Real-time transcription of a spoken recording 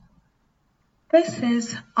This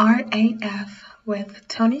is RAF with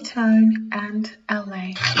Tony Tone and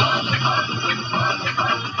LA.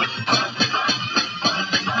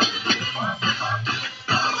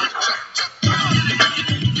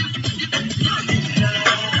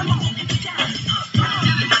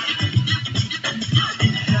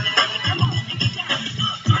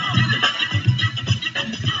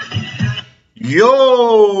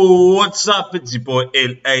 Yo, what's up? It's your boy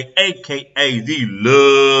LA, aka the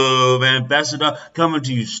Love Ambassador, coming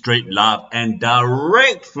to you straight live and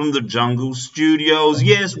direct from the Jungle Studios.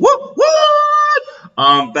 Yes, what?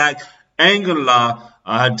 I'm back. Ain't gonna lie,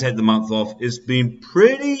 I had to take the month off. It's been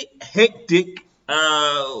pretty hectic.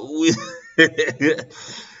 With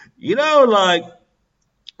like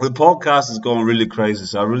the podcast has gone really crazy.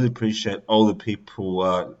 So I really appreciate all the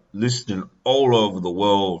people listening all over the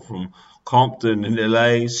world, from Compton in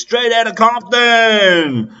LA, straight out of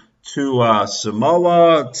Compton, to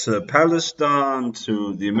Samoa, to Palestine,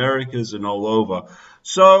 to the Americas, and all over.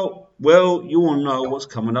 So, well, you all know what's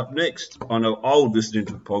coming up next. I know I'll listening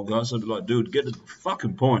to the podcast. I'd be like, dude, get to the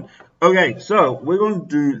fucking point. Okay, so we're going to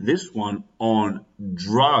do this one on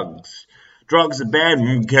drugs. Drugs are bad,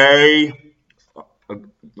 okay?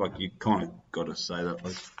 Like, you kind of got to say that,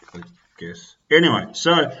 I guess. Anyway,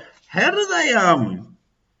 so how do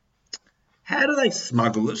they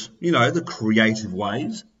smuggle it? You know, the creative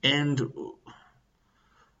ways, and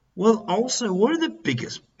well, also, what are the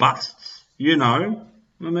biggest busts? You know,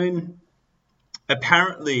 I mean,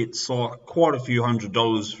 apparently it's like quite a few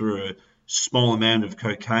 $100s for a small amount of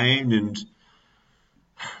cocaine, and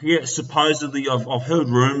yeah, supposedly I've heard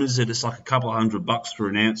rumors that it's like a couple of $100 for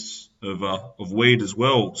an ounce of weed as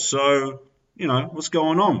well. So, you know, what's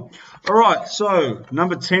going on? All right, so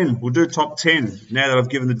number 10, we'll do top 10 now that I've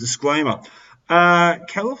given the disclaimer.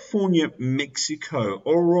 California, Mexico.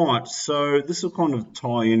 All right, so this will kind of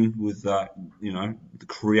tie in with, the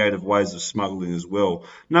creative ways of smuggling as well.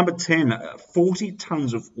 Number 10, 40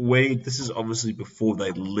 tons of weed. This is obviously before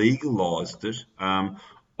they legalized it. I'm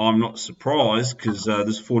not surprised because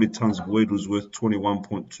this 40 tons of weed was worth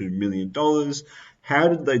 $21.2 million. How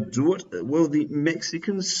did they do it? Well, the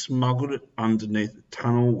Mexicans smuggled it underneath a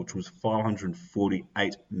tunnel, which was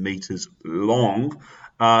 548 meters long.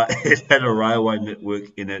 It had a railway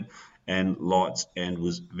network in it and lights and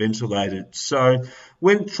was ventilated. So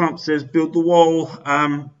when Trump says build the wall,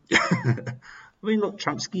 I mean, look,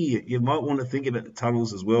 Trumpsky, you might want to think about the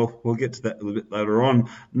tunnels as well. We'll get to that a little bit later on.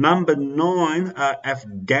 Number 9,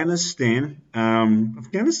 Afghanistan.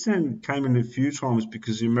 Afghanistan came in a few times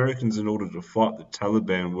because the Americans, in order to fight the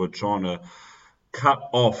Taliban, were trying to cut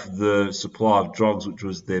off the supply of drugs, which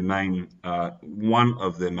was their main, one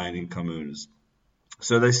of their main income earners.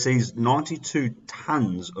 So they seized 92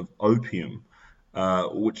 tons of opium,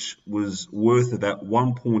 which was worth about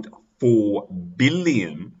 1.4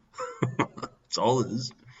 billion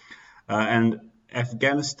dollars, and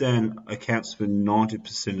Afghanistan accounts for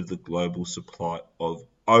 90% of the global supply of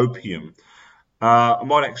opium. I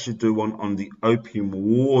might actually do one on the Opium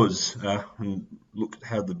Wars and look at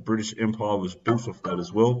how the British Empire was built off that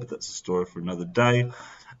as well, but that's a story for another day.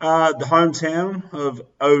 The hometown of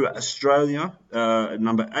Australia,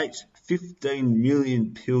 number 8, 15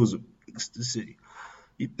 million pills of ecstasy.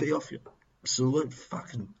 You'd be off your absolute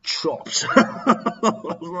fucking chops.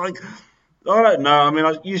 Like, I don't know. I mean,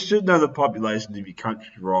 you should know the population of your country,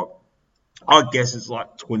 right? I guess it's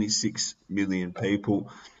like 26 million people.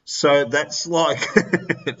 So that's like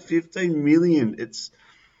 15 million. It's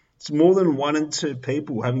more than 1 in 2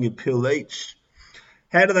 people having a pill each.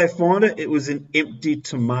 How do they find it? It was in empty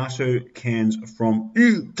tomato cans from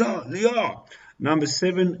Italia. Number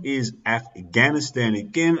 7 is Afghanistan.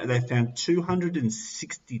 Again, they found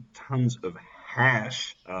 260 tons of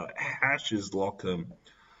hash. Hash is like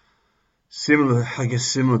similar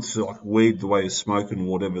to like weed, the way you smoke and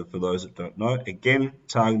whatever, for those that don't know. Again,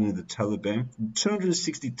 targeting the Taliban.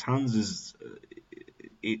 260 tons is,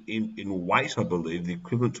 in weight, I believe, the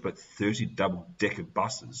equivalent to about 30 double-decker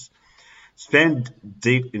buses. It's found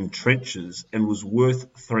deep in trenches and was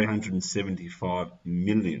worth $375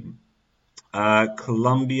 million.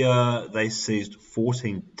 Colombia, they seized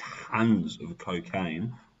 14 tons of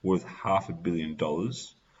cocaine worth $500 million.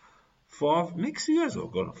 5, Mexico's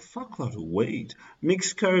got a fuckload of weed.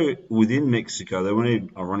 Mexico, within Mexico, they weren't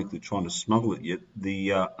even ironically trying to smuggle it yet.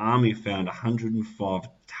 The army found 105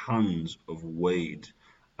 tons of weed.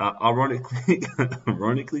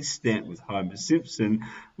 Ironically stamped with Homer Simpson,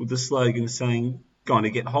 with the slogan saying, "Gonna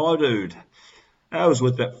get high, dude." That was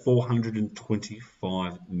worth about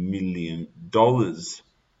 $425 million.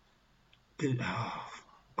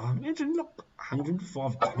 Imagine, look,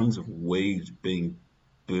 105 tons of weed being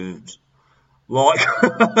burnt. Like,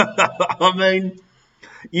 I mean,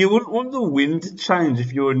 you wouldn't want the wind to change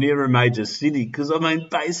if you were near a major city, because I mean,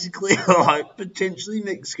 basically, like potentially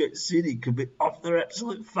Mexico City could be off their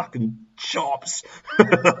absolute fucking chops,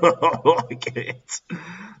 like it's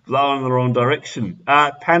blowing in the wrong direction.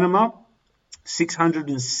 Panama,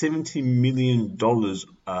 $670 million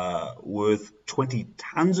worth 20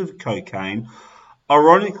 tons of cocaine.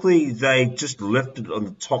 Ironically, they just left it on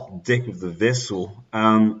the top deck of the vessel.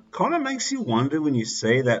 Kind of makes you wonder when you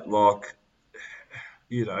see that, like,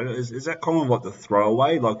 is that kind of like the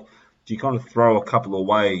throwaway? Like, do you kind of throw a couple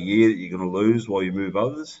away a year that you're going to lose while you move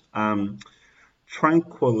others?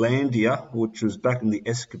 Tranquilandia, which was back in the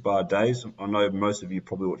Escobar days. I know most of you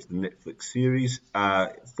probably watched the Netflix series.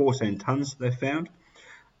 14 tons they found.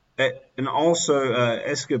 And also,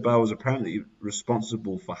 Escobar was apparently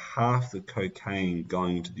responsible for half the cocaine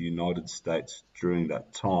going to the United States during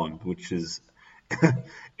that time, which is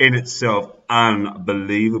in itself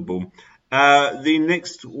unbelievable. The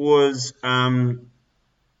next was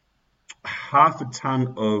half a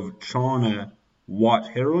ton of China white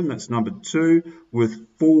heroin. That's number 2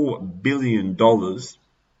 with $4 billion.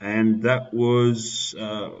 And that was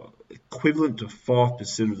equivalent to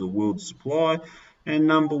 5% of the world's supply. And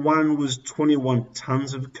number 1 was 21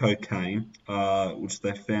 tons of cocaine, which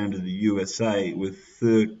they found in the USA with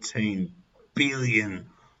 $13 billion.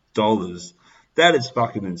 That is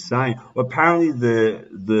fucking insane. Well, apparently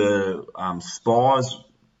the spies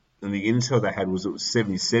and the intel they had was it was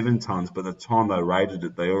 77 tons, but the time they raided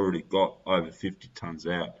it, they already got over 50 tons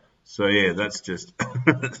out. So yeah, that's just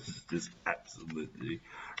just absolutely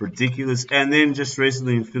ridiculous. And then just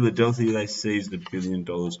recently in Philadelphia, they seized $1 billion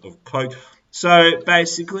of coke. So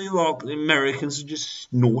basically, like the Americans are just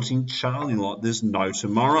snorting Charlie like there's no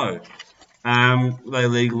tomorrow. They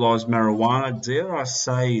legalised marijuana. Dare I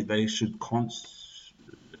say they should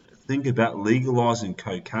think about legalising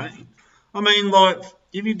cocaine? I mean, like,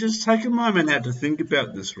 if you just take a moment out to think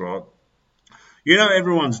about this, right? You know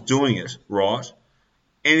everyone's doing it, right?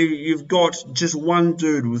 And you've got just one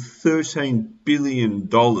dude with $13 billion.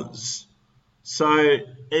 So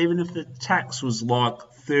even if the tax was like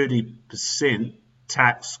 30%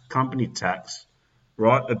 tax, company tax,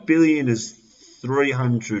 right? $1 billion is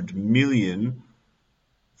 300 million.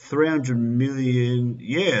 300 million,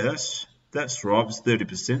 yeah, that's right, it's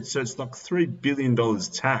 30%. So it's like $3 billion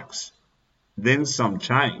tax, then some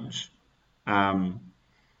change,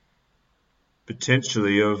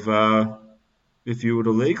 potentially of if you were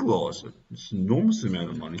to legalise it. It's an enormous amount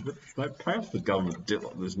of money, but they pay off the government debt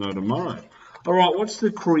like there's no tomorrow. All right, what's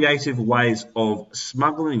the creative ways of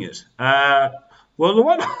smuggling it? Well, the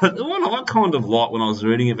one I kind of liked when I was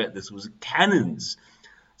reading about this was cannons.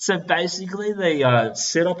 So basically, they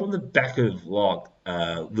set up on the back of like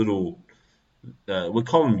little, we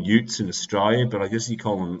call them utes in Australia, but I guess you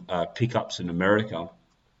call them pickups in America,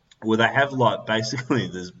 where they have like basically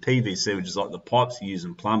there's PVC, which is like the pipes you use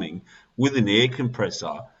in plumbing, with an air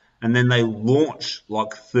compressor, and then they launch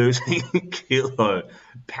like 13 kilo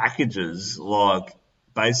packages like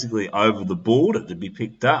basically over the border to be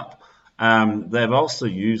picked up. They've also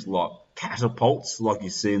used like catapults like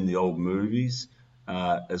you see in the old movies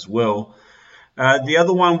as well. The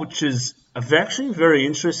other one, which is actually very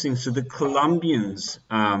interesting, so the Colombians,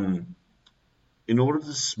 in order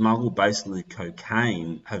to smuggle basically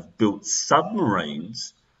cocaine, have built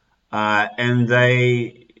submarines, and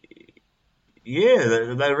they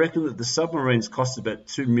reckon that the submarines cost about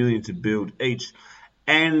 $2 million to build each,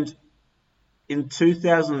 and in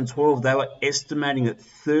 2012 they were estimating that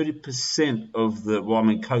 30% of the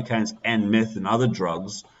cocaine and meth and other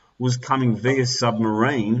drugs was coming via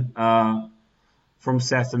submarine from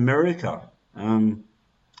South America.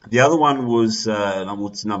 The other one was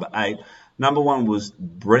what's number 8. Number 1 was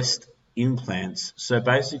breast implants. So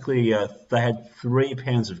basically, they had 3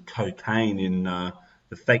 pounds of cocaine in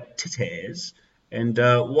the fake titties, and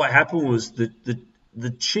what happened was that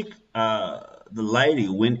the chick, the lady,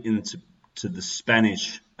 went into the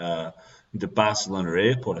Spanish. The Barcelona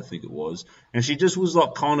airport, I think it was, and she just was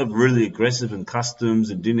like kind of really aggressive in customs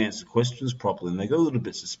and didn't answer questions properly, and they got a little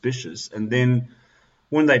bit suspicious. And then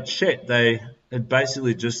when they checked, they had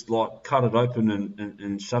basically just like cut it open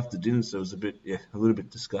and shoved it in. So it was a little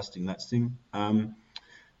bit disgusting, that thing.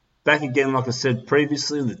 Back again, like I said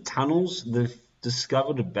previously, in the tunnels, they've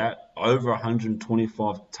discovered about over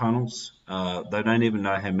 125 tunnels. They don't even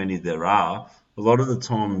know how many there are. A lot of the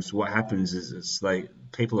times what happens is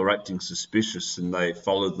people are acting suspicious and they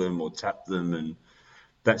follow them or tap them, and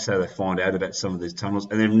that's how they find out about some of these tunnels.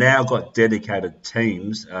 And they've now got dedicated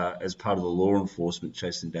teams as part of the law enforcement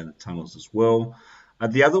chasing down the tunnels as well.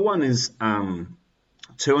 The other one is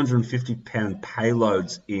 250-pound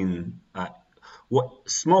payloads in what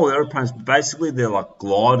small aeroplanes. Basically, they're like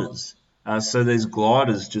gliders. So these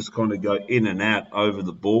gliders just kind of go in and out over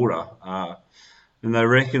the border. And they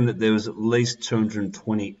reckon that there was at least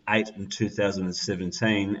 228 in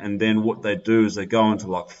 2017. And then what they do is they go into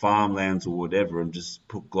like farmlands or whatever and just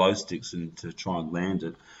put glow sticks in to try and land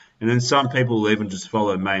it. And then some people even just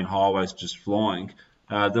follow main highways just flying.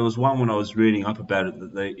 There was one when I was reading up about it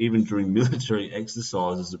that they, even during military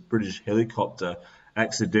exercises, a British helicopter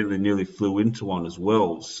accidentally nearly flew into one as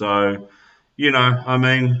well. So, I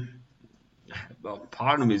mean, well,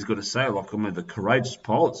 part of me's got to say, like, I mean, the courageous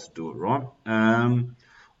pilots do it, right?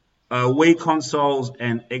 Wii consoles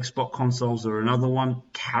and Xbox consoles are another one.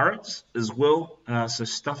 Carrots as well. So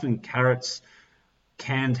stuffing carrots,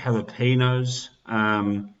 canned jalapenos,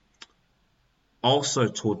 also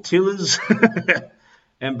tortillas,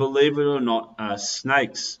 and believe it or not,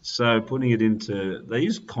 snakes. So putting it into, they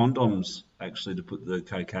use condoms actually to put the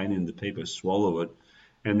cocaine in. The people swallow it,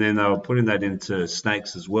 and then they were putting that into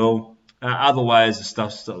snakes as well. Other ways of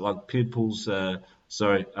stuff like pimples, little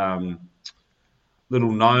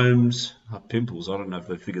gnomes, pimples. I don't know if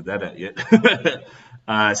they figured that out yet.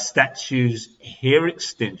 Statues, hair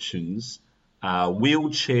extensions,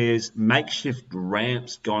 wheelchairs, makeshift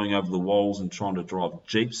ramps going over the walls and trying to drive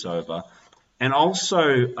jeeps over, and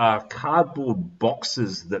also cardboard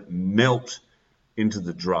boxes that melt into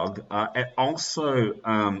the drug. And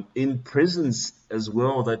also in prisons as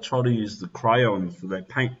well, they try to use the crayon. They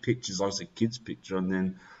paint pictures like a kid's picture and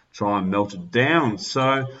then try and melt it down.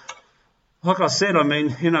 So, like I said, I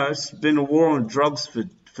mean, it's been a war on drugs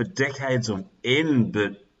for decades on end,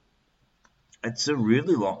 but it's a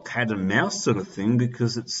really like cat and mouse sort of thing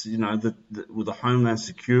because it's, with the Homeland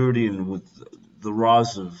Security and with the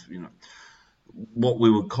rise of, what we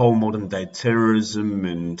would call modern day terrorism,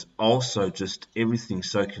 and also just everything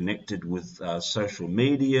so connected with social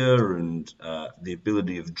media and the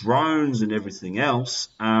ability of drones and everything else.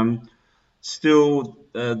 Still,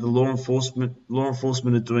 the law enforcement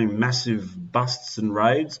are doing massive busts and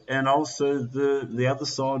raids, and also the other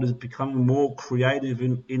side is becoming more creative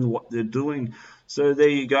in what they're doing. So there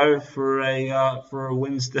you go for a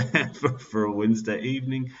Wednesday for a Wednesday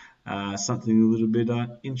evening. Something a little bit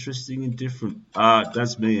interesting and different.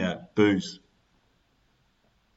 That's me. Booze.